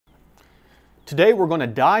Today we're going to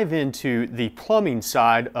dive into the plumbing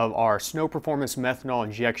side of our Snow Performance Methanol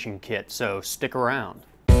injection kit, so stick around.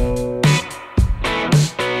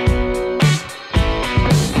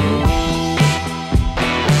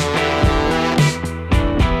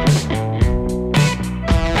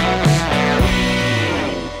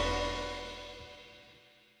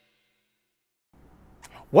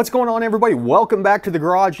 What's going on, everybody? Welcome back to the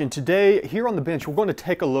garage, and today here on the bench we're going to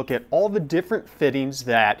take a look at all the different fittings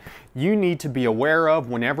that you need to be aware of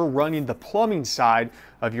whenever running the plumbing side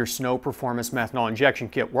of your Snow Performance Methanol injection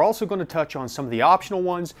kit. We're also going to touch on some of the optional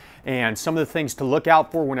ones and some of the things to look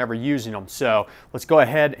out for whenever using them. So let's go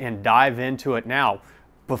ahead and dive into it now.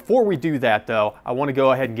 Before we do that though, I want to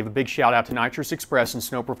go ahead and give a big shout out to Nitrous Express and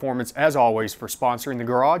Snow Performance as always for sponsoring the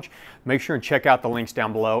garage. Make sure and check out the links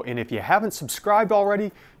down below, and if you haven't subscribed already,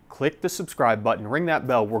 click the subscribe button, ring that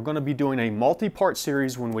bell. We're going to be doing a multi-part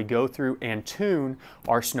series when we go through and tune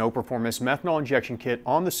our Snow Performance Methanol injection kit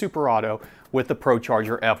on the Super Auto with the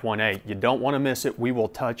ProCharger F1A. You don't want to miss it. We will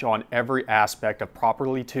touch on every aspect of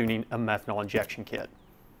properly tuning a methanol injection kit.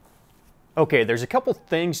 Okay, there's a couple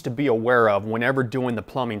things to be aware of whenever doing the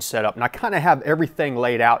plumbing setup, and I kind of have everything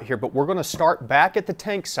laid out here, but we're going to start back at the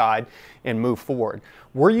tank side and move forward.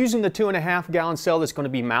 We're using the 2.5 gallon cell that's going to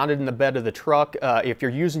be mounted in the bed of the truck. If you're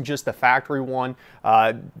using just the factory one,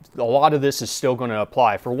 a lot of this is still going to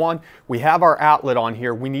apply. For one, we have our outlet on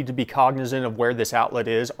here. We need to be cognizant of where this outlet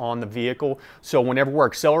is on the vehicle. So whenever we're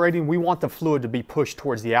accelerating, we want the fluid to be pushed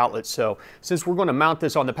towards the outlet. So since we're going to mount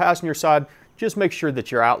this on the passenger side, just make sure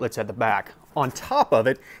that your outlet's at the back. On top of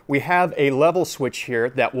it, we have a level switch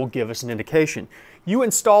here that will give us an indication. You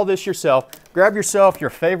install this yourself, grab yourself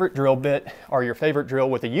your favorite drill bit or your favorite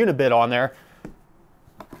drill with a unibit on there,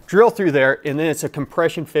 drill through there, and then it's a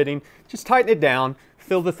compression fitting. Just tighten it down,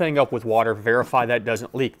 fill the thing up with water, verify that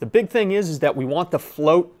doesn't leak. The big thing is that we want the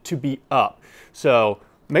float to be up. So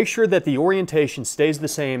make sure that the orientation stays the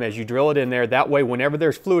same as you drill it in there. That way, whenever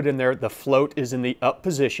there's fluid in there, the float is in the up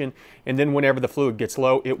position, and then whenever the fluid gets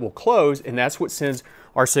low, it will close, and that's what sends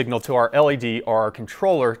our signal to our LED or our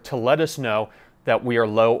controller to let us know that we are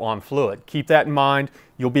low on fluid. Keep that in mind.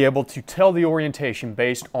 You'll be able to tell the orientation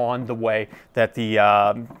based on the way that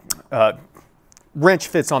the wrench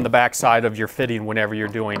fits on the back side of your fitting whenever you're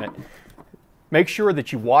doing it. Make sure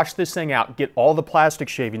that you wash this thing out, get all the plastic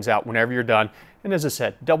shavings out whenever you're done. And as I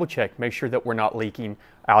said, double check, make sure that we're not leaking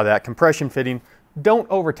out of that compression fitting. Don't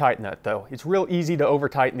over tighten that though. It's real easy to over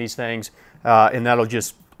tighten these things and that'll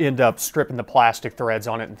just end up stripping the plastic threads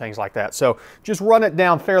on it and things like that. So just run it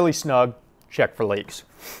down fairly snug, check for leaks.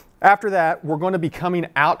 After that, we're going to be coming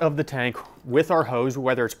out of the tank with our hose,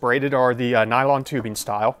 whether it's braided or the nylon tubing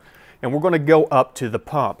style, and we're going to go up to the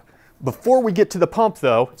pump. Before we get to the pump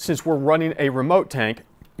though, since we're running a remote tank,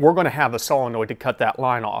 we're going to have a solenoid to cut that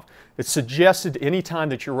line off. It's suggested anytime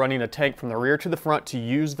that you're running a tank from the rear to the front to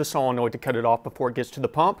use the solenoid to cut it off before it gets to the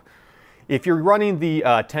pump. If you're running the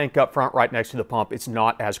tank up front right next to the pump, it's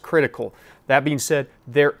not as critical. That being said,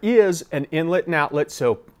 there is an inlet and outlet,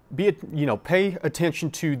 so pay attention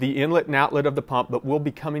to the inlet and outlet of the pump, but we'll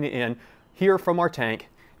be coming in here from our tank,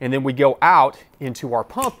 and then we go out into our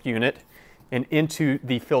pump unit and into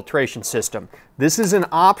the filtration system. This is an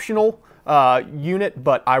optional unit,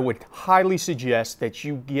 but I would highly suggest that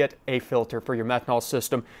you get a filter for your methanol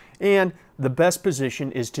system, and the best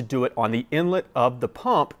position is to do it on the inlet of the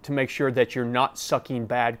pump to make sure that you're not sucking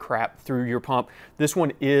bad crap through your pump. This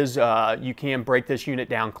one is, you can break this unit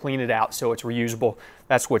down, clean it out so it's reusable.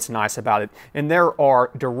 That's what's nice about it. And there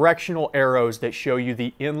are directional arrows that show you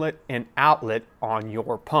the inlet and outlet on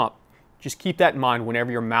your pump. Just keep that in mind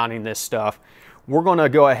whenever you're mounting this stuff. We're going to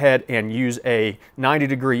go ahead and use a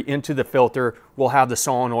 90-degree into the filter. We'll have the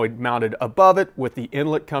solenoid mounted above it with the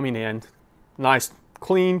inlet coming in, nice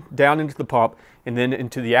clean down into the pump and then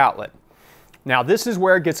into the outlet. Now this is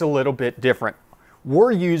where it gets a little bit different.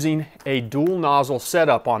 We're using a dual nozzle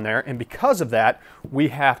setup on there, and because of that, we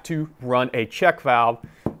have to run a check valve.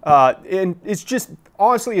 And it's just,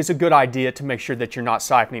 honestly, it's a good idea to make sure that you're not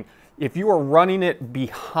siphoning. If you are running it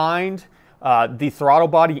behind the throttle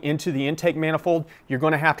body into the intake manifold, you're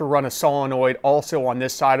going to have to run a solenoid also on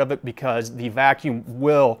this side of it because the vacuum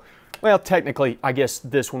will, well, technically, I guess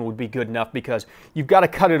this one would be good enough because you've got to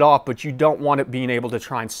cut it off, but you don't want it being able to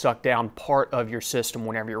try and suck down part of your system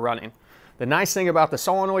whenever you're running. The nice thing about the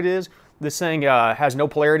solenoid is this thing has no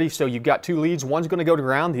polarity, so you've got two leads. One's going to go to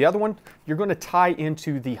ground. The other one, you're going to tie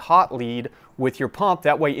into the hot lead with your pump.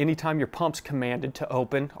 That way, anytime your pump's commanded to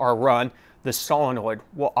open or run, the solenoid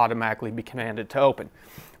will automatically be commanded to open.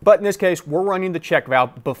 But in this case, we're running the check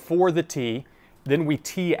valve before the tee, then we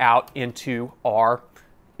tee out into our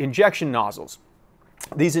injection nozzles.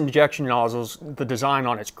 these injection nozzles, the design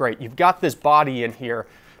on it's great. You've got this body in here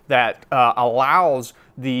that allows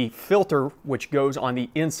the filter, which goes on the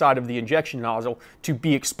inside of the injection nozzle, to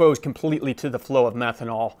be exposed completely to the flow of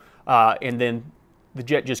methanol, and then the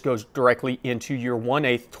jet just goes directly into your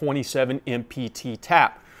 1/8 27 MPT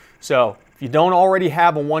tap. So if you don't already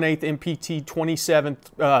have a 1/8 MPT 27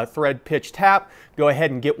 thread pitch tap, go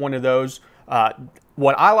ahead and get one of those.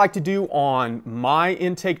 What I like to do on my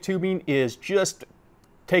intake tubing is just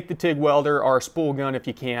take the TIG welder or a spool gun if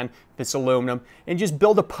you can, if it's aluminum, and just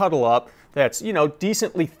build a puddle up that's, you know,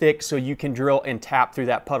 decently thick so you can drill and tap through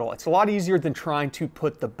that puddle. It's a lot easier than trying to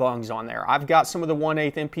put the bungs on there. I've got some of the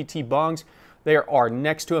 1/8 MPT bungs. They are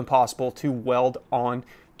next to impossible to weld on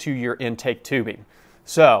to your intake tubing.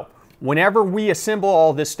 So whenever we assemble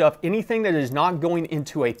all this stuff, anything that is not going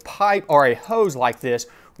into a pipe or a hose like this,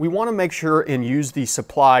 we want to make sure and use the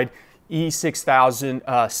supplied E6000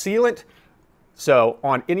 sealant. So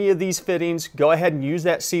on any of these fittings, go ahead and use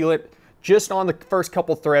that sealant just on the first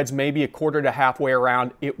couple threads, maybe a quarter to halfway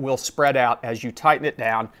around. It will spread out as you tighten it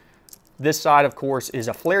down. This side, of course, is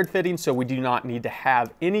a flared fitting, so we do not need to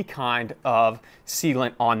have any kind of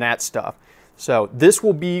sealant on that stuff. So this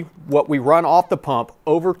will be what we run off the pump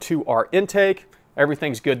over to our intake.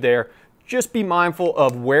 Everything's good there. Just be mindful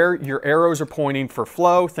of where your arrows are pointing for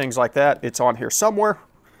flow, things like that. It's on here somewhere.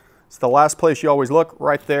 It's the last place you always look.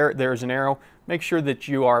 Right there, there's an arrow. Make sure that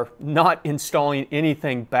you are not installing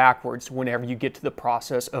anything backwards whenever you get to the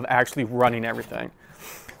process of actually running everything.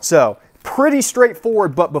 So pretty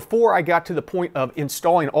straightforward, but before I got to the point of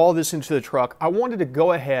installing all this into the truck, I wanted to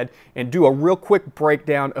go ahead and do a real quick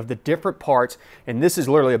breakdown of the different parts, and this is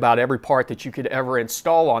literally about every part that you could ever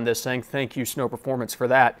install on this thing. Thank you, Snow Performance, for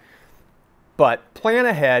that. But plan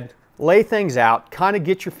ahead, lay things out, kind of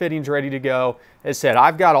get your fittings ready to go. As I said,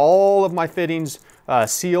 I've got all of my fittings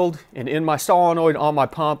sealed and in my solenoid on my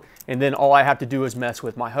pump, and then all I have to do is mess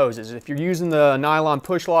with my hoses. If you're using the nylon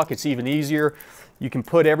push lock, it's even easier. You can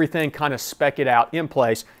put everything, kind of spec it out in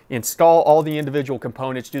place, install all the individual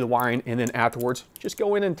components, do the wiring, and then afterwards, just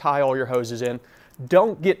go in and tie all your hoses in.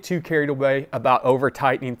 Don't get too carried away about over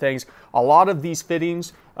tightening things. A lot of these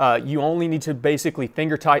fittings, you only need to basically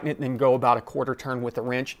finger tighten it and then go about a quarter turn with a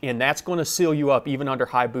wrench, and that's going to seal you up even under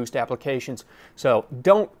high boost applications. So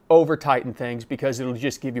don't over tighten things because it'll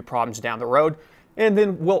just give you problems down the road. And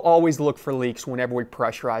then we'll always look for leaks whenever we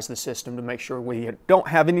pressurize the system to make sure we don't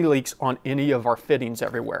have any leaks on any of our fittings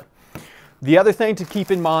everywhere. The other thing to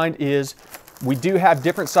keep in mind is we do have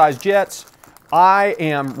different size jets. I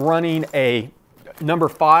am running a number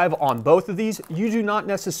 5 on both of these. You do not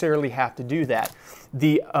necessarily have to do that.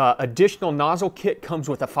 The additional nozzle kit comes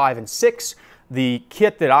with a 5 and 6. The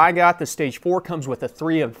kit that I got, the stage 4, comes with a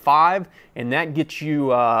 3 and 5, and that gets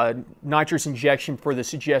you nitrous injection for the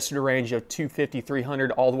suggested range of 250,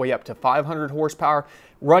 300, all the way up to 500 horsepower.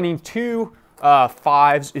 Running 2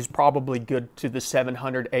 5s is probably good to the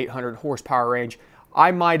 700, 800 horsepower range.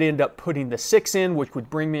 I might end up putting the 6 in, which would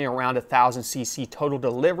bring me around 1,000 cc total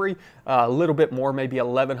delivery, a little bit more, maybe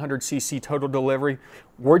 1,100 cc total delivery.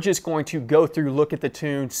 We're just going to go through, look at the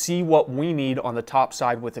tune, see what we need on the top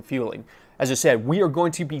side with the fueling. As I said, we are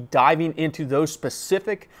going to be diving into those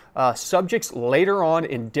specific subjects later on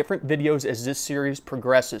in different videos as this series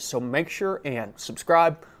progresses. So make sure and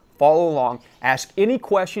subscribe, follow along, ask any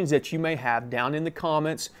questions that you may have down in the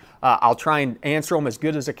comments. I'll try and answer them as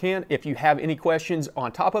good as I can. If you have any questions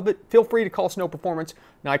on top of it, feel free to call Snow Performance,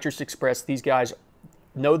 Nitrous Express. These guys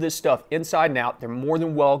know this stuff inside and out. They're more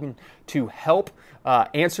than welcome to help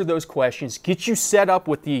answer those questions, get you set up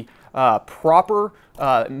with the proper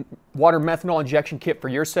water methanol injection kit for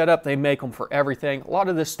your setup. They make them for everything. A lot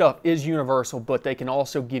of this stuff is universal, but they can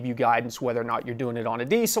also give you guidance whether or not you're doing it on a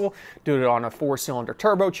diesel, doing it on a 4-cylinder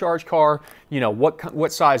turbocharged car, you know,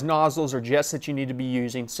 what size nozzles or jets that you need to be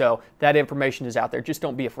using. So that information is out there. Just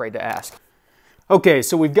don't be afraid to ask. Okay,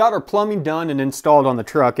 so we've got our plumbing done and installed on the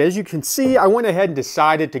truck. As you can see, I went ahead and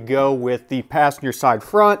decided to go with the passenger side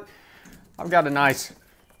front. I've got a nice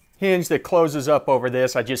hinge that closes up over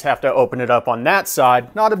this. I just have to open it up on that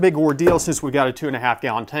side. Not a big ordeal since we got a 2.5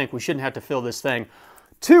 gallon tank. We shouldn't have to fill this thing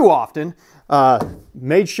too often.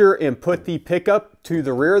 Made sure and put the pickup to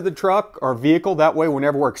the rear of the truck or vehicle. That way,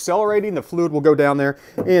 whenever we're accelerating, the fluid will go down there.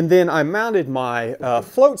 And then I mounted my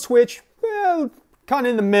float switch, well, kind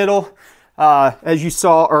of in the middle, as you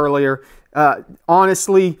saw earlier.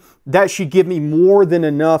 Honestly, that should give me more than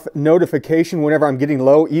enough notification whenever I'm getting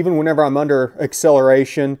low, even whenever I'm under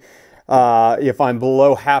acceleration. If I'm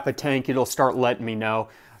below half a tank, it'll start letting me know.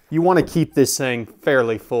 You want to keep this thing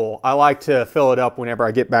fairly full. I like to fill it up whenever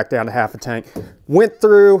I get back down to half a tank. Went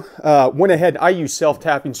ahead, I use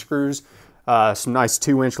self-tapping screws some nice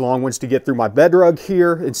 2-inch long ones to get through my bed rug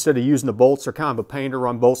here. Instead of using the bolts, they're kind of a pain to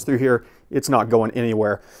run bolts through here. It's not going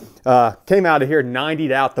anywhere. Came out of here,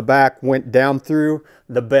 90'd out the back, went down through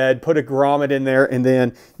the bed, put a grommet in there, and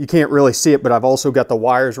then you can't really see it, but I've also got the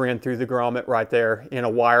wires ran through the grommet right there in a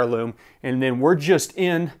wire loom. And then we're just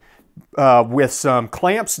in with some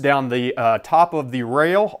clamps down the top of the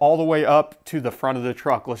rail all the way up to the front of the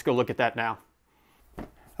truck. Let's go look at that now.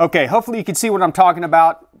 Okay, hopefully you can see what I'm talking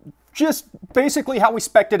about. Just basically how we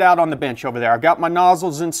spec'd it out on the bench over there. I've got my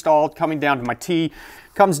nozzles installed coming down to my T,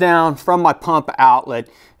 comes down from my pump outlet,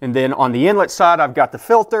 and then on the inlet side I've got the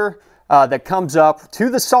filter that comes up to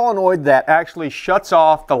the solenoid that actually shuts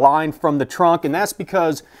off the line from the trunk, and that's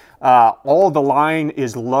because all the line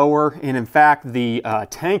is lower, and in fact the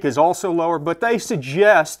tank is also lower, but they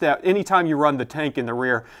suggest that anytime you run the tank in the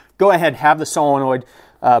rear, go ahead, have the solenoid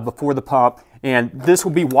before the pump. And this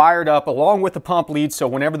will be wired up along with the pump lead, so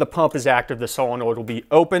whenever the pump is active, the solenoid will be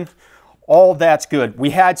open. All that's good.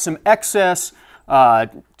 We had some excess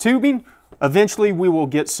tubing. Eventually, we will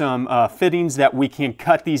get some fittings that we can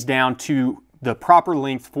cut these down to the proper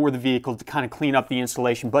length for the vehicle to kind of clean up the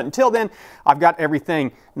installation. But until then, I've got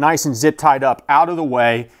everything nice and zip tied up out of the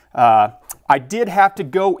way. I did have to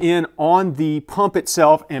go in on the pump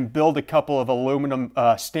itself and build a couple of aluminum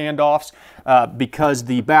standoffs because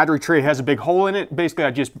the battery tray has a big hole in it. Basically,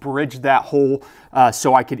 I just bridged that hole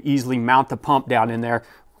so I could easily mount the pump down in there.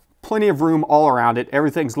 Plenty of room all around it.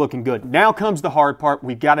 Everything's looking good. Now comes the hard part.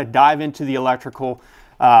 We've got to dive into the electrical.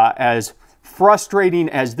 As frustrating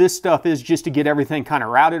as this stuff is just to get everything kind of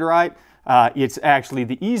routed right, it's actually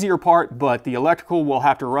the easier part, but the electrical, we'll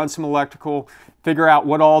have to run some electrical, figure out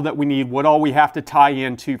what all that we need, what all we have to tie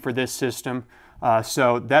into for this system.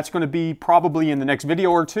 So that's going to be probably in the next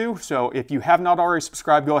video or two. So if you have not already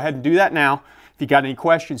subscribed, go ahead and do that now. If you got any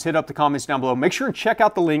questions, hit up the comments down below. Make sure to check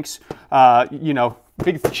out the links. You know,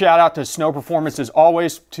 big shout out to Snow Performance as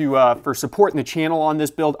always for supporting the channel on this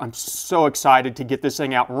build. I'm so excited to get this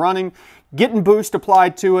thing out and running, getting boost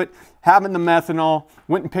applied to it, having the methanol.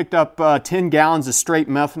 Went and picked up 10 gallons of straight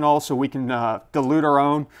methanol so we can dilute our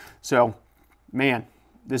own. So, man,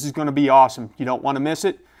 this is going to be awesome. You don't want to miss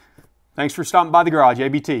it. Thanks for stopping by the garage.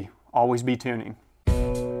 ABT. Always be tuning.